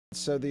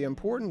So the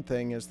important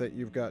thing is that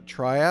you've got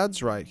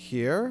triads right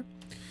here.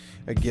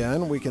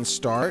 Again, we can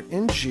start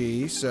in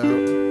G, so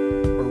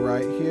we're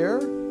right here.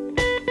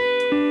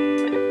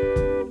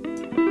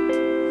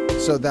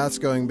 So that's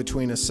going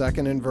between a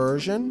second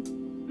inversion,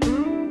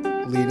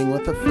 leading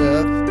with a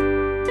fifth,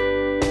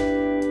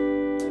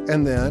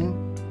 and then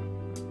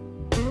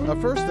a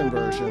first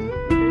inversion.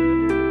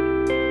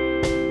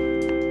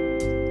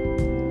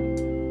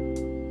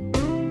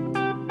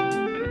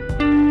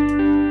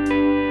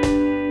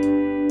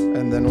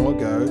 And then we'll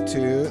go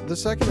to the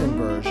second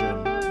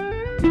inversion.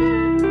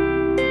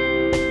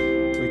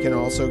 We can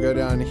also go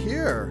down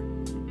here.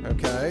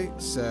 Okay,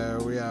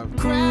 so we have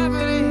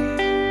gravity.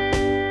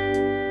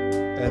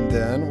 And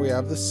then we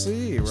have the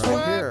C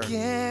right here.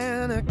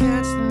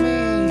 Against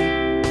me.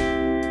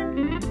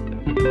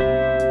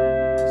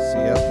 C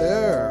up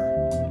there.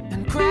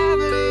 And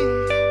gravity.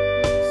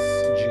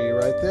 G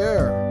right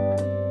there.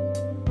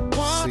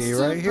 C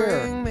right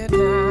here.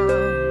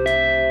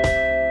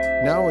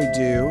 Now we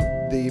do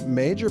the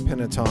major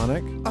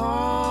pentatonic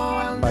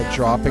by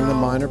dropping the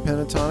minor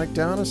pentatonic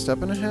down a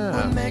step and a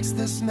half. What makes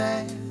this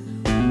man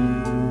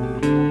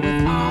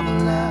with all the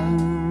love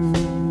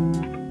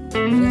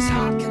that his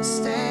heart can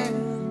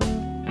stand?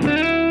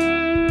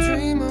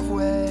 Dream of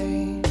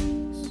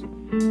ways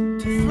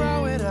to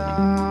throw it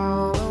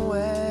all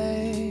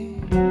away.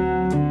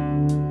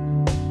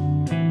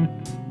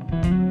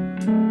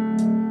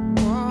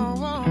 Whoa,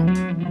 whoa.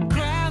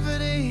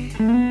 Gravity.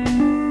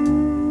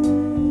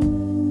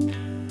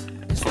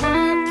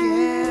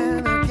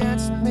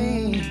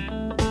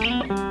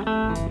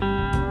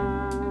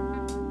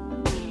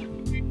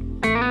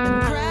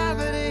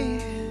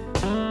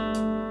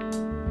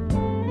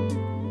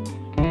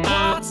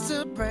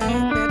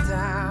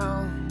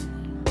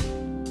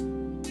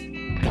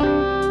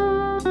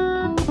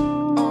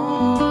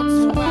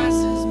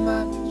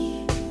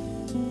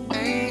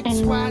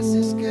 Twice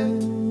as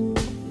good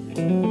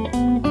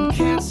and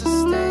can't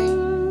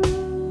sustain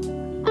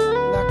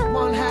like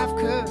one half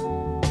could.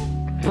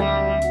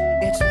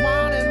 It's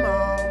wanting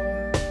more.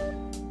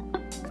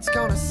 It's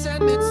gonna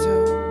send me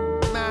to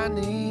my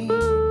knees.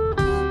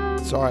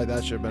 Sorry,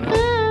 that should have been it.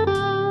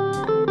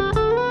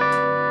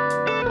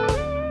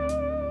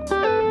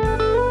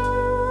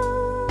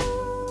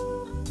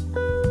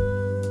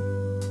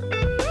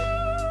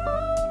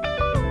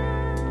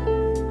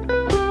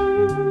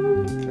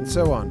 And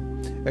so on.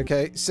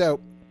 Okay, so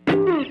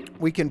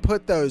we can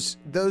put those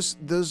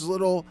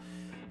little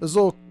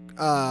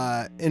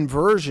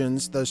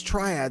inversions, those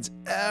triads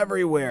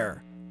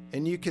everywhere,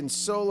 and you can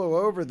solo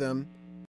over them